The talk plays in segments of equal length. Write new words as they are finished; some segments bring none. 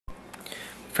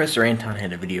Professor Anton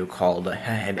had a video called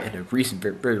had a recent,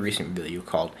 very recent video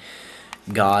called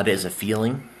 "God is a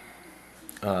Feeling."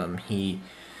 He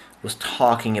was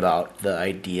talking about the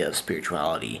idea of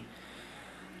spirituality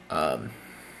coming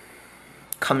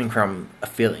from a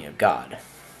feeling of God.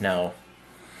 Now,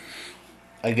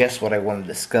 I guess what I want to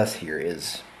discuss here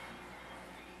is,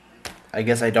 I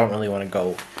guess I don't really want to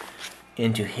go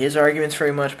into his arguments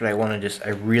very much, but I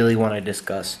really want to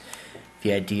discuss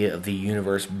the idea of the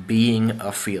universe being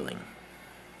a feeling.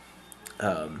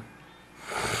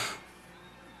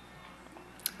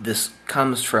 This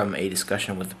comes from a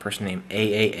discussion with a person named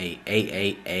A1,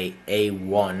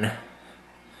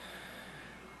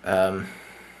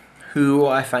 who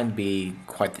I find to be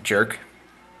quite the jerk,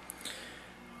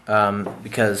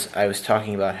 because I was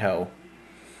talking about how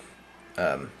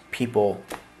people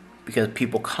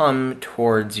come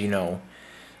towards,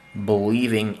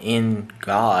 believing in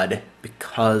God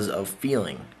because of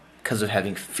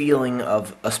having feeling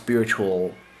of a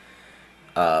spiritual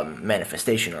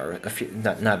manifestation, or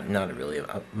not really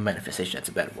a manifestation. That's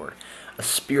a bad word. A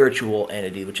spiritual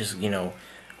entity, which is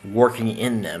working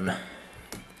in them,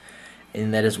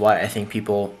 and that is why I think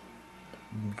people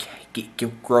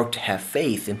grow to have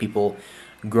faith, and people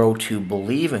grow to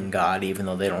believe in God, even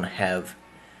though they don't have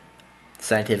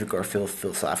scientific or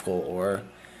philosophical or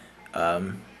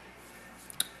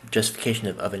justification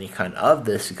of any kind of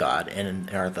this God,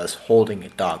 and are thus holding a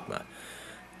dogma.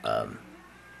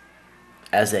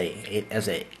 As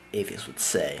a atheist would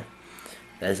say,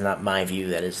 that is not my view.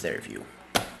 That is their view.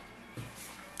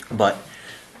 But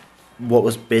what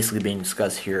was basically being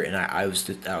discussed here, and I was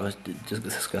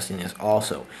discussing this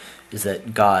also, is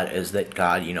that God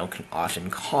can often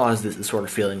cause this sort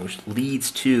of feeling, which leads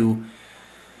to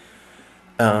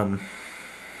a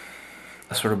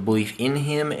sort of belief in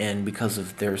Him, and because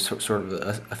of their sort of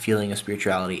a feeling of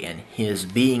spirituality and His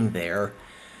being there,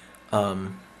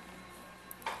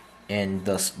 and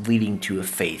thus leading to a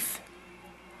faith.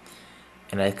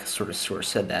 And I sort of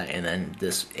said that, and then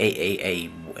this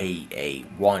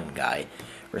A1 guy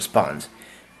responds: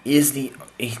 he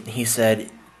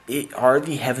said, are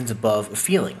the heavens above a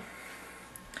feeling?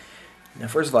 Now,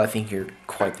 first of all, I think you're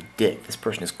quite the dick. This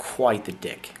person is quite the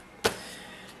dick.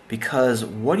 Because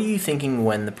what are you thinking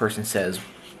when the person says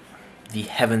the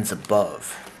heavens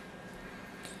above?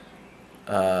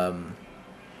 That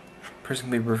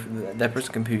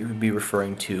person can be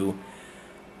referring to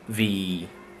the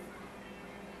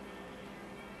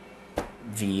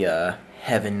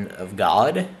heaven of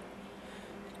God.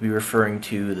 Be referring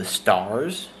to the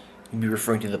stars. You'd be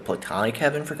referring to the Platonic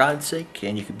heaven, for God's sake,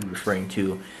 and you could be referring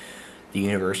to the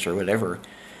universe or whatever.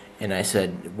 And I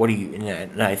said, "What do you?"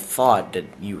 And I thought that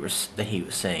he was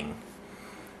saying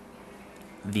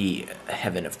the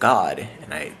heaven of God,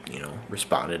 and I,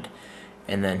 responded.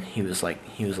 And then he was like,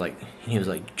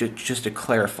 just to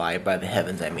clarify, by the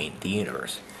heavens I mean the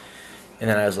universe. And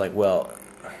then I was like, well,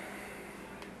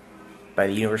 by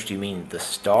the universe, do you mean the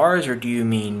stars, or do you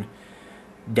mean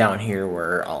down here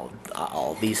where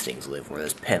all these things live, where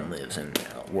this pen lives, and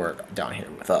we're down here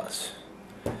with us?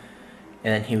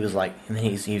 And then he was like, and then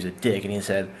he was a dick, and he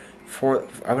said, I'm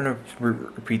going to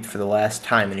repeat for the last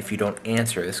time, and if you don't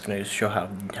answer, it's going to show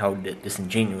how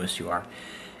disingenuous you are.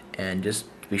 And just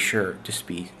to be sure, just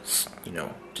to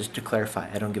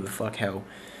clarify, I don't give a fuck how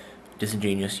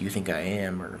disingenuous you think I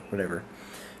am, or whatever.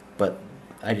 But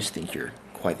I just think you're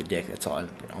quite the dick. That's all I'm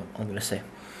going to say.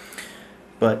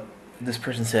 But this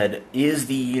person said, is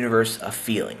the universe a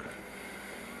feeling?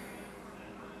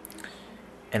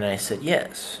 And I said,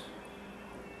 yes.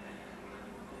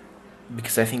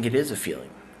 Because I think it is a feeling.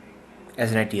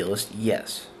 As an idealist,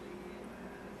 yes.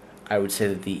 I would say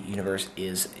that the universe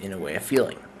is, in a way, a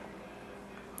feeling.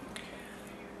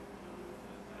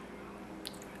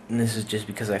 And this is just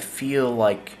because I feel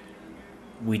like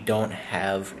we don't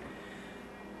have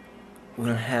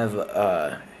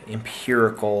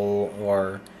empirical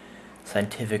or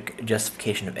scientific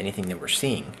justification of anything that we're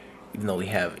seeing, even though we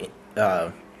have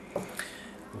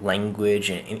language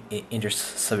and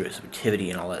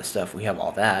intersubjectivity and all that stuff. We have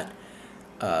all that.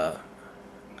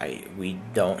 We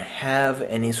don't have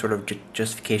any sort of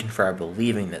justification for our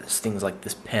believing that things like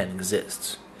this pen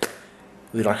exists.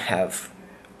 We don't have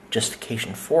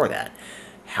justification for that.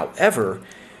 However,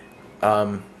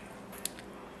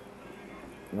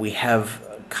 we have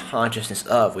consciousness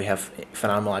of, we have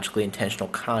phenomenologically intentional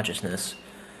consciousness,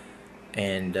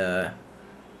 and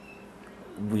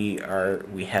we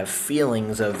have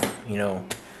feelings of,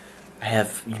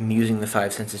 I'm using the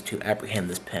five senses to apprehend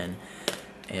this pen,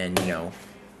 and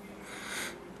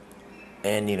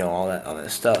all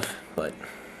that stuff. But,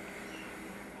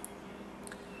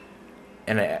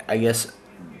 and I guess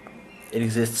it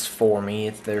exists for me.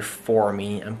 It's there for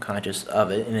me. I'm conscious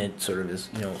of it, and it sort of is,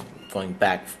 going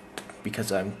back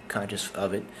because I'm conscious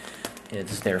of it. And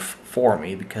it's there for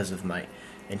me because of my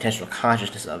intentional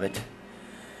consciousness of it.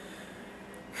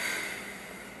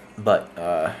 But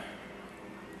I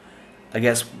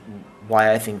guess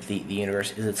why I think the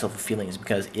universe is itself a feeling is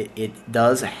because it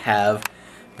does have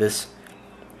this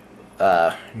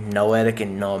noetic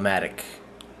and noematic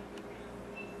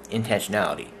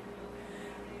intentionality.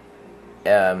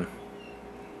 It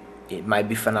might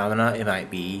be phenomena. It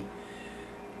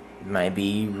might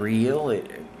be real.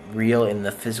 Real in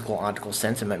the physical, optical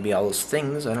sense. It might be all those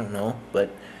things. I don't know, but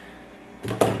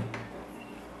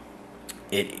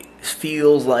it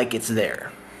feels like it's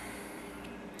there.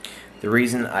 The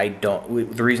reason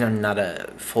I'm not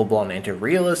a full-blown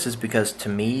anti-realist is because to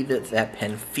me that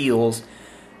pen feels,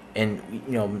 and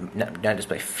not just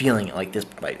by feeling it like this,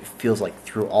 but it feels like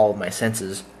through all of my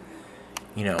senses,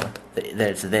 that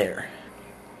it's there.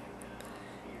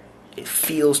 It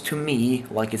feels to me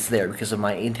like it's there because of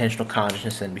my intentional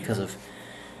consciousness and because of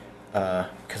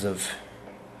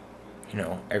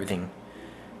everything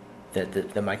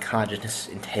that my consciousness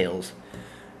entails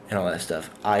and all that stuff.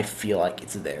 I feel like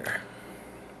it's there.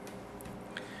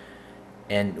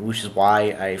 And which is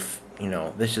why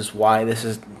this is why this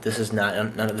is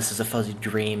not, none of this is a fuzzy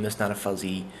dream. It's not a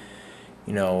fuzzy,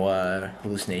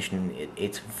 hallucination.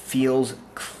 It feels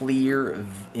clear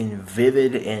and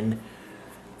vivid and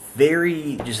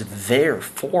very just there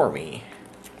for me.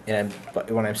 And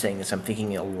when I'm saying this, I'm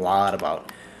thinking a lot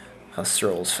about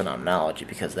Husserl's phenomenology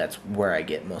because that's where I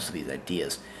get most of these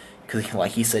ideas. Because,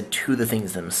 like he said, to the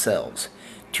things themselves,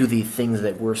 to the things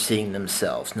that we're seeing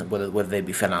themselves, whether they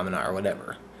be phenomena or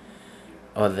whatever,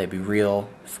 whether they be real,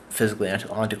 physically,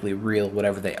 ontologically real,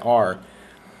 whatever they are.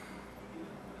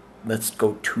 Let's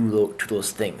go to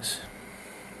those things,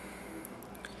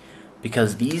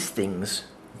 because these things,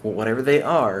 whatever they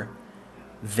are,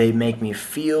 they make me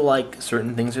feel like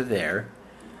certain things are there.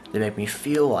 They make me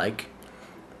feel like,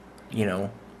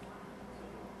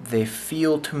 they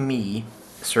feel to me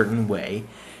a certain way,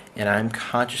 and I'm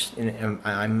conscious, and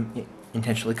I'm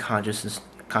intentionally conscious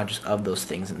of those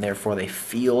things, and therefore they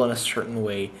feel a certain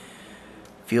way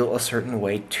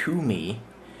to me,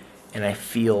 and I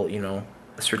feel,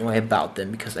 a certain way about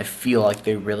them because I feel like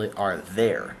they really are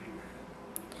there.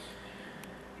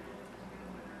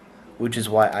 Which is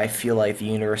why I feel like the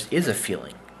universe is a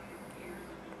feeling.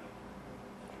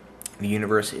 The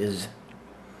universe is,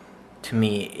 to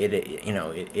me, it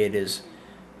is,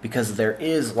 because there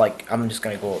is, like, I'm just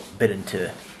going to go a bit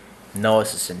into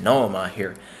noesis and noema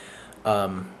here,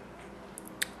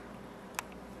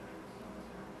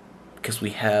 because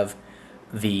we have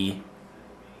the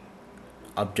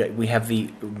object, we have the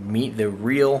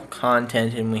real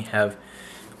content, and we have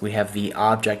the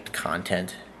object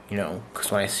content. Because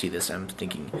when I see this, I'm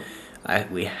thinking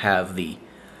we have the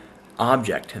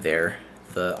object there,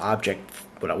 the object,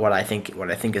 what I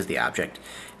think is the object,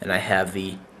 and I have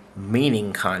the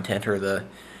meaning content, or the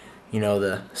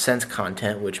the sense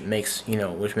content, which makes me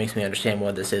understand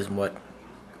what this is and what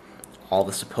all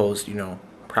the supposed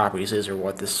properties is, or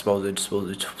what this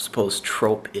supposed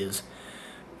trope is,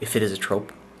 if it is a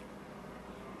trope.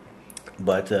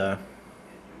 But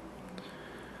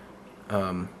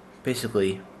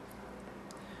basically,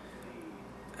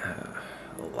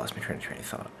 lost my train of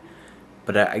thought.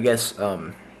 But I guess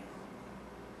to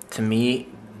me,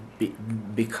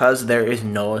 because there is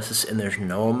noesis and there's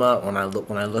noema, when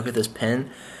I look at this pen,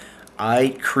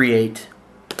 I create,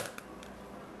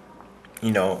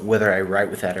 whether I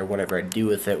write with that or whatever I do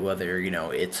with it, whether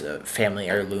it's a family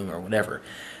heirloom or whatever,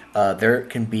 there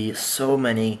can be so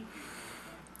many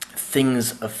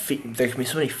things there can be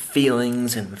so many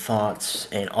feelings and thoughts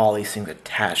and all these things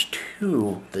attached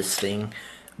to this thing,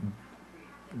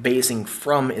 basing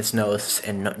from its noesis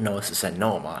and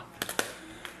noema,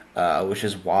 which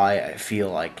is why I feel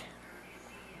like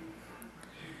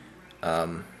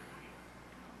the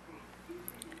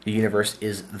universe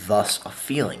is thus a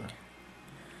feeling.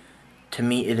 To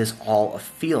me, it is all a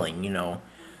feeling,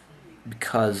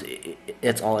 because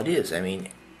it's all it is. I mean,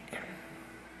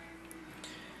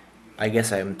 I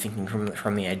guess I'm thinking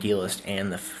from the idealist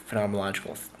and the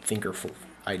phenomenological thinker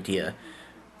idea,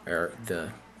 or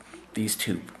these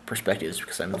two perspectives,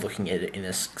 because I'm looking at it in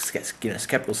a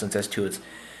skeptical sense as to its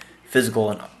physical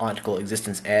and ontological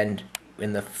existence, and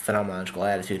in the phenomenological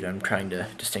attitude, I'm trying to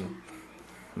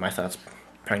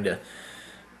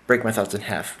break my thoughts in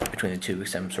half between the two,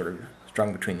 because I'm sort of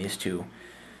strung between these two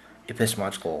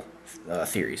epistemological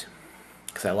theories,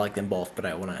 because I like them both, but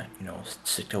I want to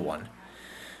stick to one.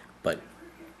 But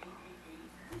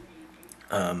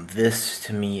This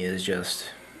to me is just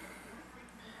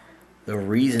the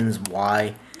reasons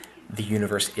why the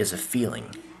universe is a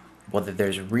feeling. Whether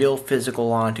there's real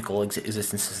physical ontological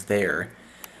existences there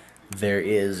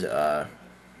is of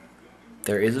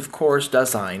course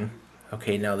Dasein.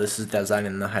 Okay, now this is Dasein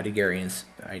in the Heideggerian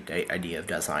idea of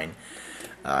Dasein,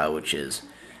 which is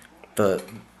the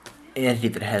entity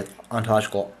that has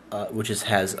ontological,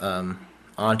 has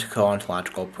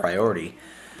ontological priority,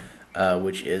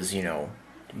 which is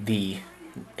the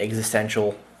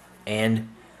existential and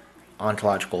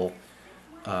ontological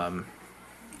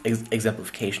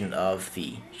exemplification of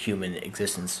the human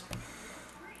existence.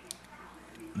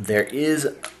 There is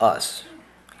us.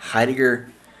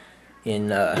 Heidegger in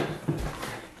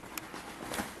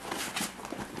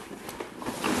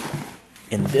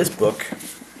this book,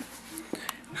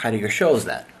 Heidegger shows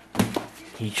that.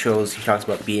 He talks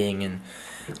about being and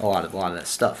a lot of that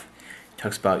stuff. He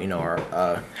talks about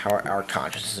our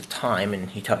consciousness of time, and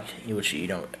which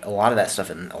a lot of that stuff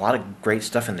and a lot of great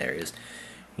stuff in there is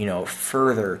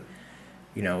further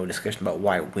discussion about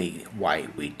why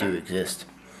we do exist,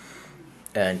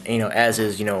 and as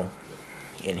is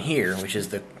in here, which is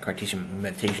the Cartesian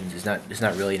Meditations, is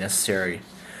not really necessarily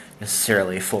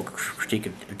a full critique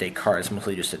of Descartes. It's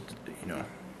mostly just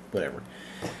whatever.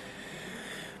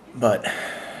 But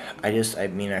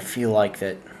I feel like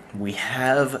that we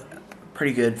have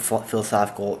pretty good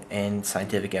philosophical and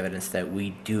scientific evidence that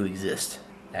we do exist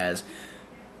as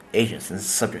agents and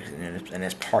subjects, and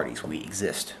as parties we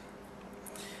exist.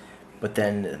 But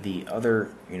then the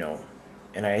other,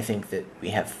 and I think that we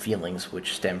have feelings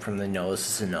which stem from the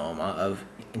noesis and noema of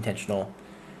intentional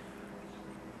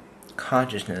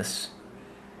consciousness,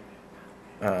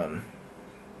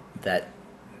 that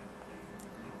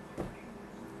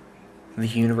the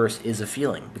universe is a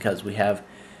feeling, because we have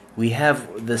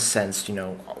this sense,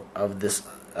 of this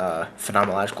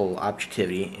phenomenological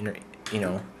objectivity,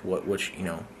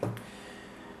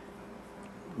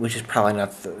 which is probably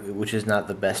not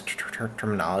the best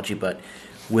terminology, but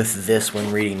with this,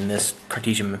 when reading this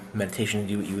Cartesian meditation,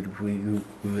 you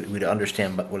would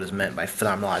understand what is meant by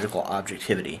phenomenological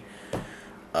objectivity,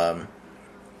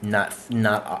 not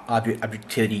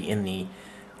objectivity in the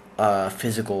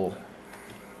physical,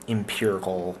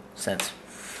 empirical sense,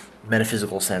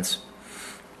 metaphysical sense.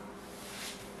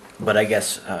 But I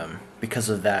guess because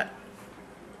of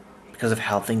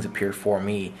how things appear for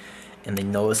me, and the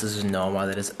noesis and noema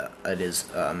that is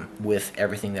with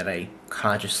everything that I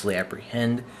consciously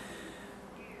apprehend,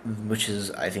 which is,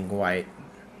 I think, why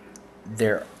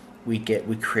we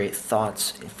create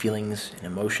thoughts and feelings and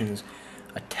emotions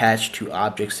attached to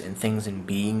objects and things and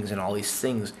beings and all these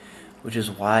things, which is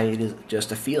why it is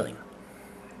just a feeling.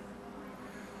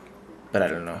 But I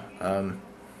don't know.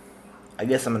 I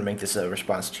guess I'm going to make this a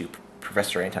response to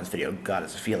Professor Anton's video, God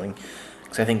is a Feeling,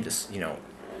 because I think this,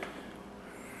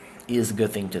 is a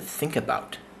good thing to think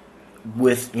about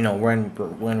with,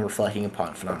 when reflecting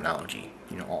upon phenomenology,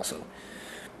 also.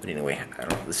 But anyway, I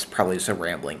don't know, this is probably just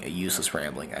a useless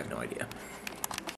rambling, I have no idea.